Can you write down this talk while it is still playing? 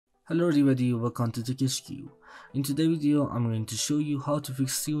Hello everybody, welcome to TechHQ. In today's video, I'm going to show you how to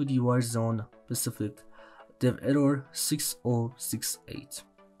fix COD Warzone specific dev error 6068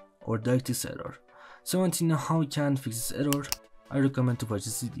 or Directx error. So want to know how you can fix this error, I recommend to watch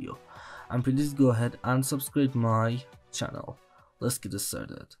this video. And please go ahead and subscribe my channel. Let's get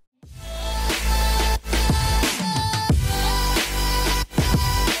started.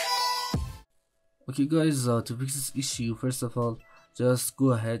 Okay guys, to fix this issue, first of all, just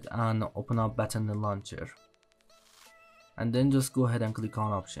go ahead and open up button in the launcher, and then just go ahead and click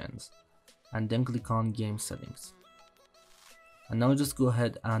on options, and then click on game settings. And now just go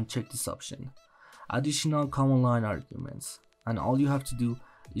ahead and check this option, additional command line arguments, and all you have to do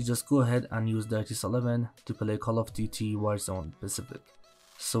is just go ahead and use Directx 11 to play Call of Duty Warzone Pacific.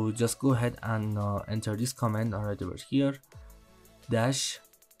 So just go ahead and enter this command right over here,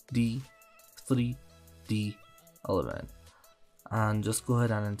 -D3D11, and just go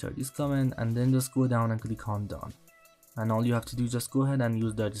ahead and enter this command, and then just go down and click on done. And all you have to do is just go ahead and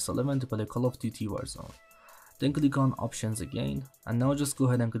use Directx 11 to play Call of Duty Warzone. Then click on options again, and now just go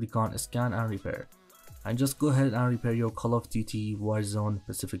ahead and click on scan and repair, and just go ahead and repair your Call of Duty Warzone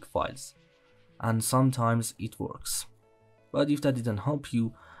Pacific files. And sometimes it works, but if that didn't help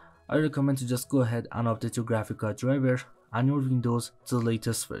you, I recommend to just go ahead and update your graphic card driver and your Windows to the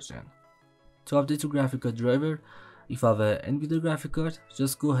latest version. To update your graphic card driver, if you have a NVIDIA graphic card,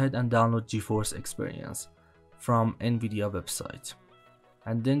 just go ahead and download GeForce Experience from NVIDIA website,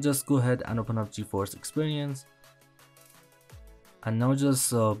 and then just go ahead and open up GeForce Experience, and now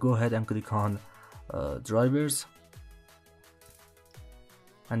just go ahead and click on drivers,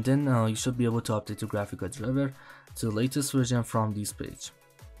 and then you should be able to update your graphic card driver to the latest version from this page.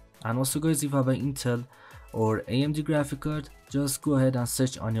 And also guys, if you have an Intel or AMD graphic card, just go ahead and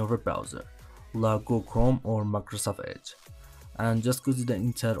search on your web browser like Google Chrome or Microsoft Edge, and just go to the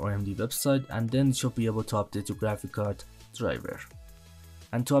Intel or AMD website, and then you should be able to update your graphic card driver.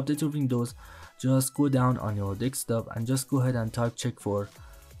 And to update your Windows, just go down on your desktop and just go ahead and type check for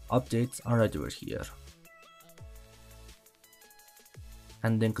updates right over here,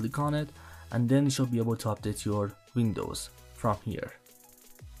 and then click on it, and then you should be able to update your Windows from here.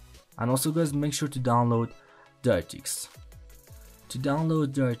 And also guys, make sure to download Directx. To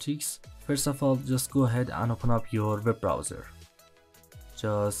download Directx, first of all, just go ahead and open up your web browser.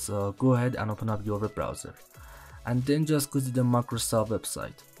 Just go ahead and open up your web browser, and then just go to the Microsoft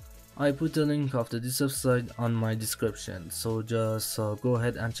website. I put a link of this website on my description, so just go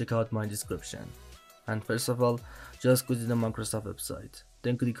ahead and check out my description. And first of all, just go to the Microsoft website,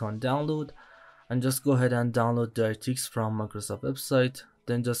 then click on download, and just go ahead and download Directx from Microsoft website.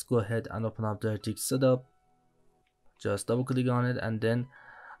 Then just go ahead and open up Directx setup, just double click on it, and then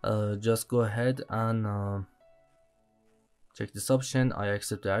just go ahead and check this option, I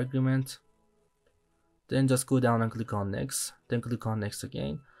accept the agreement. Then just go down and click on next, then click on next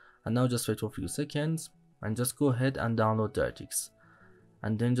again, and now just wait for a few seconds, and just go ahead and download Directx,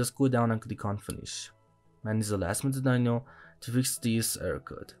 and then just go down and click on finish. And this is the last method I know to fix this error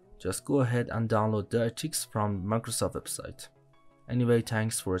code. Just go ahead and download Directx from Microsoft website. Anyway,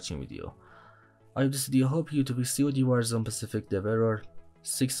 thanks for watching video. I hope this video helped you to fix COD Warzone Pacific dev error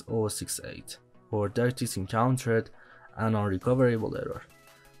 6068 or Directx encountered an unrecoverable error.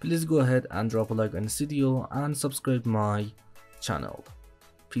 Please go ahead and drop a like on this video and subscribe my channel.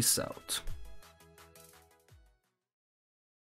 Peace out.